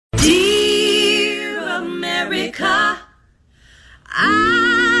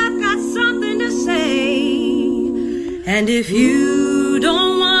I've got something to say, and if you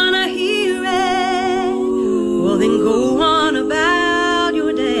don't want to hear it, well then go on about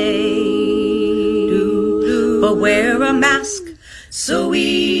your day. But wear a mask so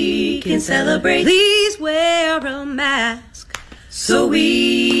we can celebrate. Please wear a mask so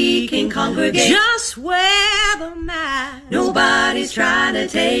we can congregate. Just wear the mask. Nobody's trying to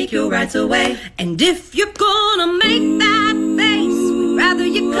take your rights away. And if you're gonna make that face, we'd rather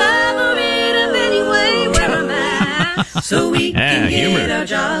you cover it up anyway. Wear a mask so we can get our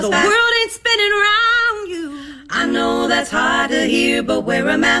jobs back. The world ain't spinning around you. I know that's hard to hear, but wear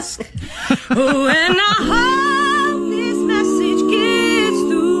a mask. Oh, and I hope this message gets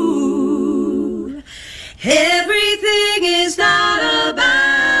through. Everything is not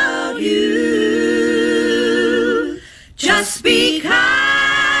about you. Just be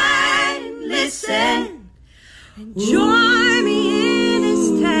kind, listen, and join me in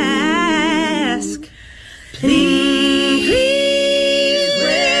this task. Please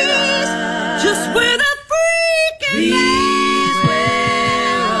wear us. Just wear the freaking mask.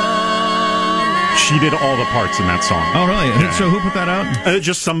 Wear us. She did all the parts in that song. Oh, really? Yeah. So who put that out?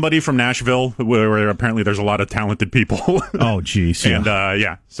 Just somebody from Nashville, where apparently there's a lot of talented people. Oh, geez. And,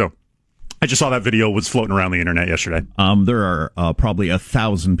 so I just saw that video was floating around the internet yesterday. There are probably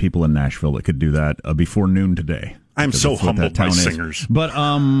 1,000 people in Nashville that could do that before noon today. I'm so humbled by singers. But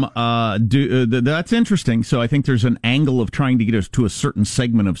that's interesting. So I think there's an angle of trying to get us to a certain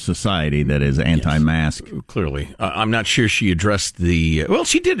segment of society that is anti-mask. Yes, clearly. I'm not sure she addressed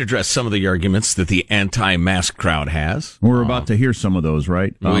she did address some of the arguments that the anti-mask crowd has. We're about to hear some of those,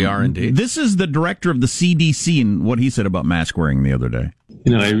 right? We are indeed. This is the director of the CDC and what he said about mask wearing the other day.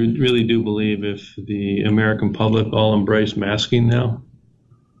 You know, I really do believe if the American public all embrace masking now,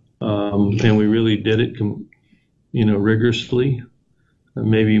 and we really did it rigorously,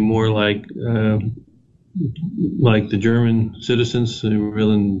 maybe more like the German citizens.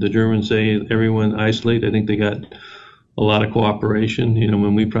 When the Germans say everyone isolate, I think they got a lot of cooperation. You know,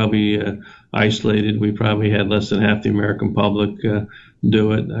 when we probably isolated, we probably had less than half the American public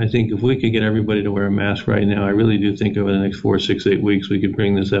do it. I think if we could get everybody to wear a mask right now, I really do think over the next 4, 6, 8 weeks, we could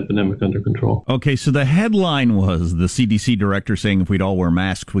bring this epidemic under control. Okay, so the headline was the CDC director saying if we'd all wear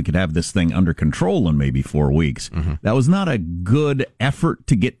masks, we could have this thing under control in maybe 4 weeks. Mm-hmm. That was not a good effort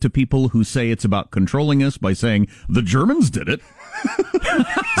to get to people who say it's about controlling us by saying the Germans did it.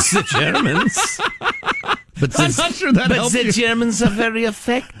 The Germans? I'm not sure that helps you. But the Germans are very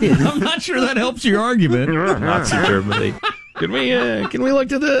effective. I'm not sure that helps your argument. Nazi Germany. Can we look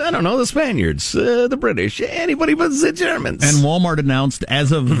to the Spaniards, the British, anybody but the Germans? And Walmart announced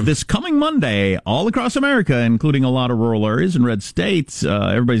as of this coming Monday, all across America, including a lot of rural areas and red states,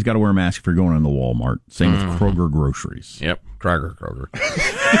 everybody's got to wear a mask if you're going in the Walmart. Same with Kroger groceries. Yep, Kroger.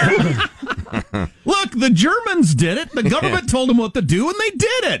 Look, the Germans did it. The government told them what to do, and they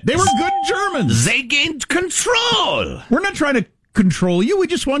did it. They were good Germans. They gained control. We're not trying to control you. We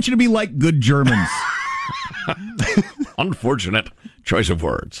just want you to be like good Germans. Unfortunate choice of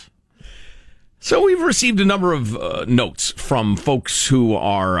words. So we've received a number of notes from folks who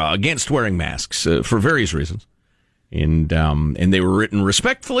are against wearing masks for various reasons. And they were written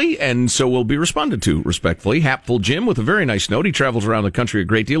respectfully, and so will be responded to respectfully. Hapful Jim with a very nice note. He travels around the country a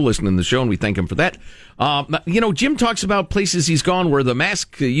great deal listening to the show, and we thank him for that. Jim talks about places he's gone where the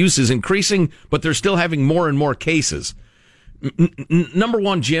mask use is increasing, but they're still having more and more cases. Number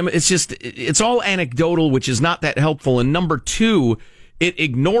one, Jim, it's all anecdotal, which is not that helpful. And number two, it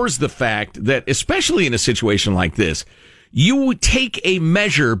ignores the fact that, especially in a situation like this, you take a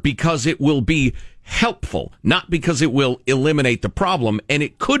measure because it will be helpful, not because it will eliminate the problem. And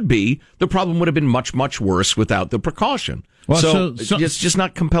it could be the problem would have been much, much worse without the precaution. Well, so it's just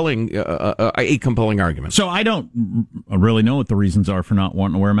not compelling, a compelling argument. So I don't really know what the reasons are for not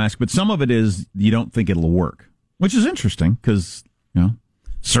wanting to wear a mask, but some of it is you don't think it'll work. Which is interesting because,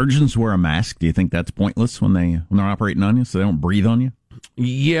 surgeons wear a mask. Do you think that's pointless when they're operating on you so they don't breathe on you?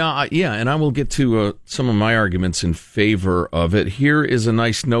 Yeah, and I will get to some of my arguments in favor of it. Here is a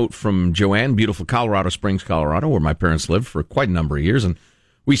nice note from Joanne, beautiful Colorado Springs, Colorado, where my parents lived for quite a number of years, and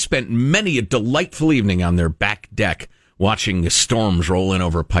we spent many a delightful evening on their back deck watching the storms roll in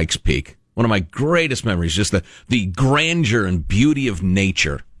over Pikes Peak. One of my greatest memories, just the grandeur and beauty of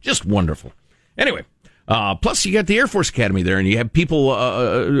nature. Just wonderful. Anyway. Plus, you got the Air Force Academy there, and you have people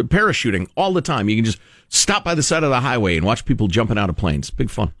parachuting all the time. You can just stop by the side of the highway and watch people jumping out of planes. Big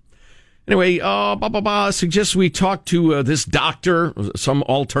fun. Anyway, suggests we talk to this doctor, some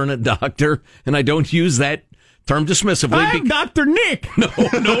alternate doctor, and I don't use that term dismissively. I'm Dr. Nick. No.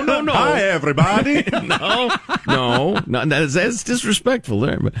 Hi, everybody. No, that's disrespectful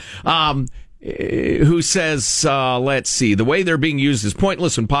there. Who says, let's see, the way they're being used is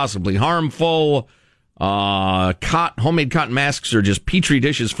pointless and possibly harmful. Homemade cotton masks are just petri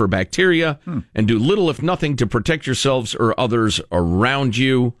dishes for bacteria and do little, if nothing, to protect yourselves or others around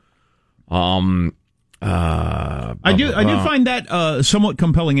you. I do find that somewhat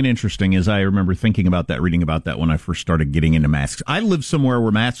compelling and interesting, as I remember thinking about that, reading about that when I first started getting into masks. I live somewhere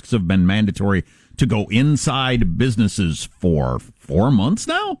where masks have been mandatory to go inside businesses for 4 months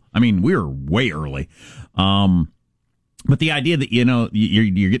now. I mean, we're way early. But the idea that,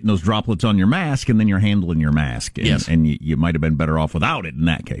 you're getting those droplets on your mask and then you're handling your mask. And, yes. And you might have been better off without it in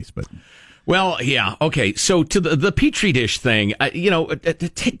that case. But well, yeah. Okay. So to the Petri dish thing,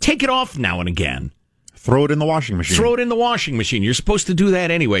 take it off now and again. Throw it in the washing machine. Throw it in the washing machine. You're supposed to do that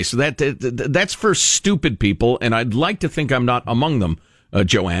anyway. So that's for stupid people. And I'd like to think I'm not among them,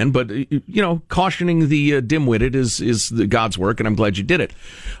 Joanne. But, cautioning the dim-witted is the God's work. And I'm glad you did it.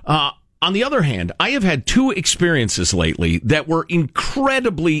 On the other hand, I have had 2 experiences lately that were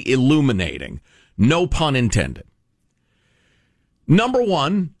incredibly illuminating. No pun intended. Number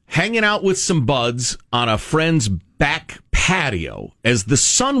 1, hanging out with some buds on a friend's back patio as the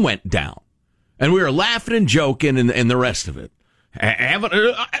sun went down. And we were laughing and joking and the rest of it. May have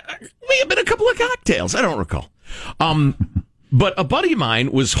been a couple of cocktails. I don't recall. But a buddy of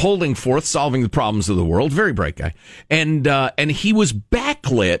mine was holding forth, solving the problems of the world. Very bright guy. And he was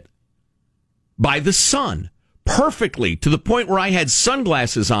backlit by the sun perfectly, to the point where I had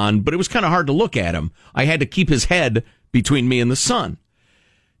sunglasses on, but it was kind of hard to look at him. I had to keep his head between me and the sun.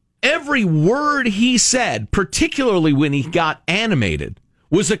 Every word he said, particularly when he got animated,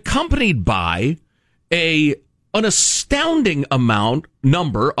 was accompanied by an astounding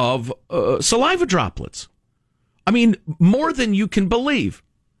number of saliva droplets. I mean, more than you can believe.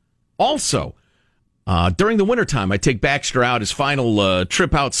 Also, during the wintertime, I take Baxter out his final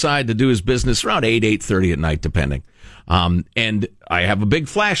trip outside to do his business around 8:30 at night, depending. And I have a big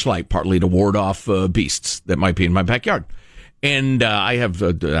flashlight, partly to ward off beasts that might be in my backyard. And I live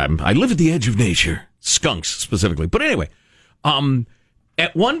at the edge of nature, skunks specifically. But anyway,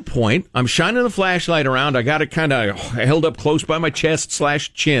 at one point, I'm shining the flashlight around. I got it kind of held up close by my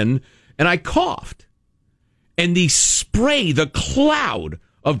chest/chin, and I coughed. And the spray, the cloud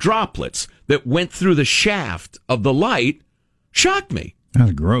of droplets that went through the shaft of the light shocked me.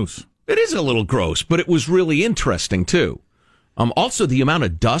 That's gross. It is a little gross, but it was really interesting, too. Also, the amount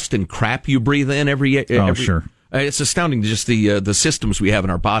of dust and crap you breathe in every sure. It's astounding, just the systems we have in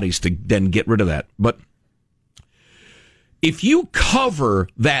our bodies to then get rid of that. But if you cover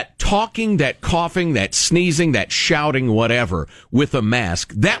that talking, that coughing, that sneezing, that shouting, whatever, with a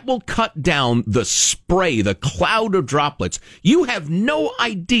mask, that will cut down the spray, the cloud of droplets. You have no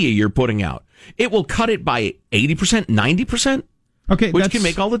idea you're putting out. It will cut it by 80%, 90%, which can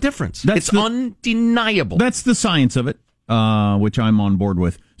make all the difference. It's undeniable. That's the science of it, which I'm on board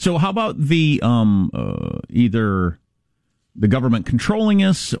with. So how about the either the government controlling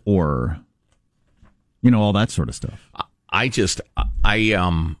us or, all that sort of stuff? Because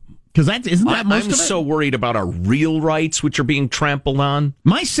isn't that most of it? I'm so worried about our real rights, which are being trampled on.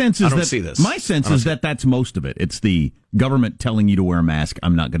 My sense is that that's most of it. It's the government telling you to wear a mask.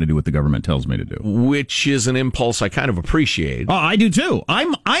 I'm not going to do what the government tells me to do, which is an impulse I kind of appreciate. Oh, I do too.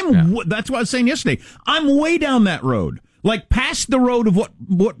 That's what I was saying yesterday. I'm way down that road, like past the road of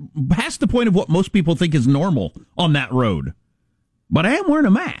past the point of what most people think is normal on that road. But I am wearing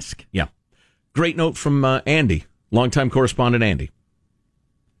a mask. Yeah. Great note from Andy. Longtime correspondent Andy.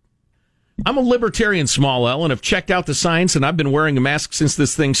 I'm a libertarian, small L, and have checked out the science, and I've been wearing a mask since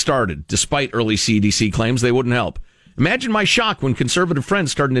this thing started, despite early CDC claims they wouldn't help. Imagine my shock when conservative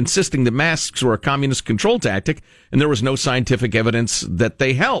friends started insisting that masks were a communist control tactic, and there was no scientific evidence that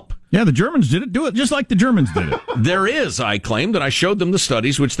they help. Yeah, the Germans did it. Do it just like the Germans did it. There is, I claimed, and I showed them the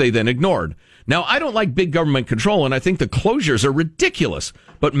studies, which they then ignored. Now, I don't like big government control, and I think the closures are ridiculous.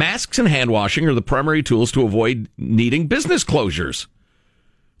 But masks and hand washing are the primary tools to avoid needing business closures.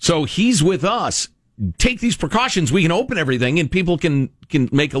 So he's with us. Take these precautions. We can open everything, and people can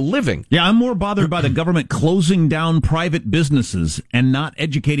make a living. Yeah, I'm more bothered by the government closing down private businesses and not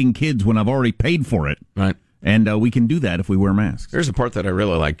educating kids when I've already paid for it. Right. And we can do that if we wear masks. Here's the part that I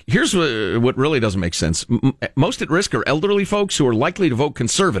really like. Here's what really doesn't make sense. Most at risk are elderly folks who are likely to vote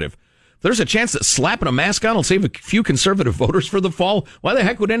conservative. There's a chance that slapping a mask on will save a few conservative voters for the fall. Why the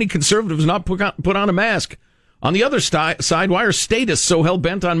heck would any conservatives not put on a mask? On the other side, why are statists so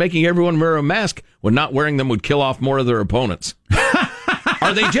hell-bent on making everyone wear a mask when not wearing them would kill off more of their opponents?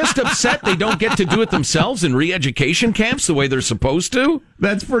 Are they just upset they don't get to do it themselves in re-education camps the way they're supposed to?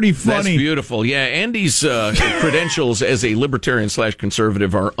 That's pretty funny. That's beautiful. Yeah, Andy's credentials as a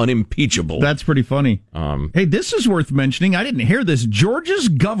libertarian/conservative are unimpeachable. That's pretty funny. Hey, this is worth mentioning. I didn't hear this. Georgia's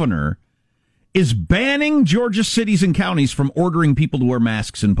governor is banning Georgia cities and counties from ordering people to wear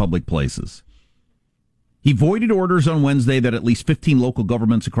masks in public places. He voided orders on Wednesday that at least 15 local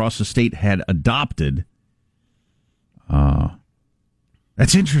governments across the state had adopted.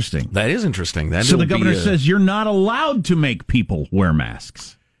 That's interesting. That is interesting. So the governor says you're not allowed to make people wear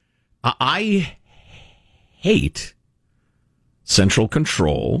masks. I hate central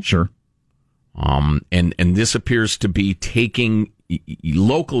control. Sure. And this appears to be taking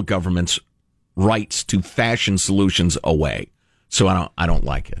local governments' rights to fashion solutions away. So I don't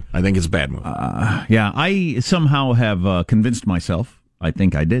like it. I think it's a bad move. Yeah, I somehow have convinced myself. I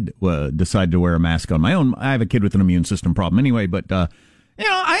think I did decide to wear a mask on my own. I have a kid with an immune system problem anyway, but I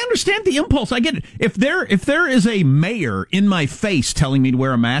understand the impulse. I get it. If there is a mayor in my face telling me to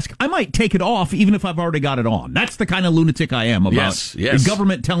wear a mask, I might take it off even if I've already got it on. That's the kind of lunatic I am about the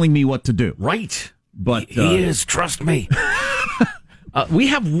government telling me what to do. Right. But he is, trust me. We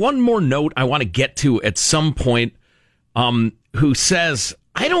have one more note I want to get to at some point. Who says,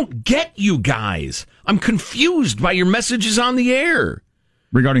 I don't get you guys. I'm confused by your messages on the air.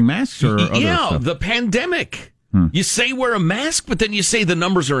 Regarding masks or other stuff? The pandemic. You say wear a mask, but then you say the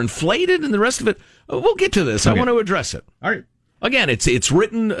numbers are inflated and the rest of it. We'll get to this. Okay. I want to address it. All right. Again, it's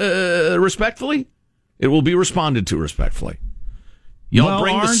written respectfully. It will be responded to respectfully.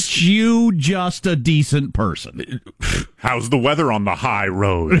 Aren't you just a decent person? How's the weather on the high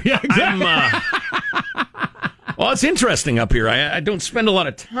road? Yeah, exactly. Well, it's interesting up here. I don't spend a lot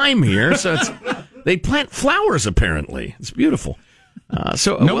of time here, so they plant flowers, apparently. It's beautiful.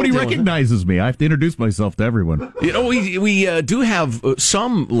 So nobody recognizes me. I have to introduce myself to everyone. You know, we do have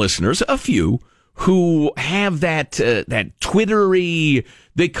some listeners, a few, who have that Twittery.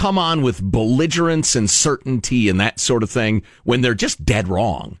 They come on with belligerence and certainty and that sort of thing when they're just dead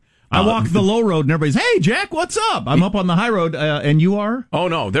wrong. I walk the low road and everybody's, hey, Jack, what's up? I'm up on the high road, and you are? Oh,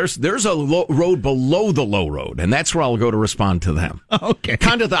 no, there's a road below the low road, and that's where I'll go to respond to them. Okay.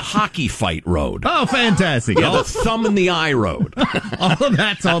 Kind of the hockey fight road. Oh, fantastic. Yeah, the thumb in the eye road. All of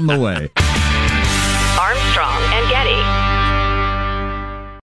that's on the way. Armstrong and Getty.